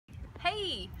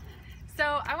Hey!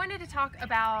 So I wanted to talk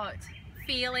about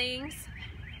feelings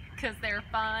because they're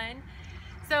fun.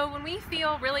 So when we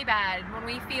feel really bad, when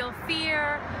we feel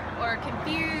fear or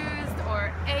confused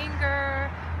or anger,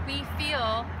 we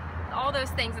feel all those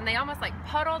things and they almost like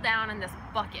puddle down in this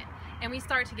bucket. And we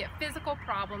start to get physical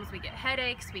problems, we get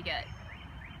headaches, we get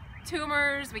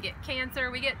tumors, we get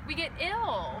cancer, we get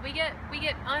ill, we get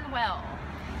unwell.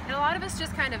 And a lot of us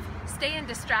just kind of stay in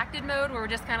distracted mode where we're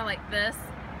just kind of like this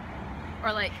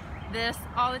or like this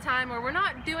all the time, where we're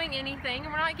not doing anything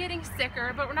and we're not getting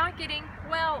sicker, but we're not getting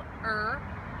well-er.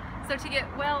 So to get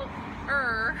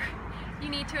well-er, you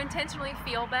need to intentionally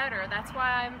feel better. That's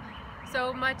why I'm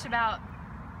so much about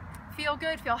feel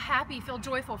good, feel happy, feel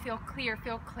joyful, feel clear,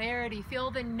 feel clarity,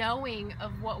 feel the knowing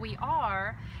of what we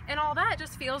are, and all that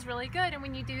just feels really good. And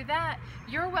when you do that,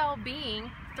 your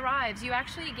well-being thrives. You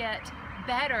actually get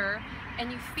better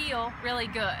and you feel really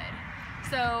good.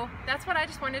 So that's what I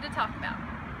just wanted to talk about.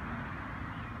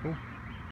 Cool.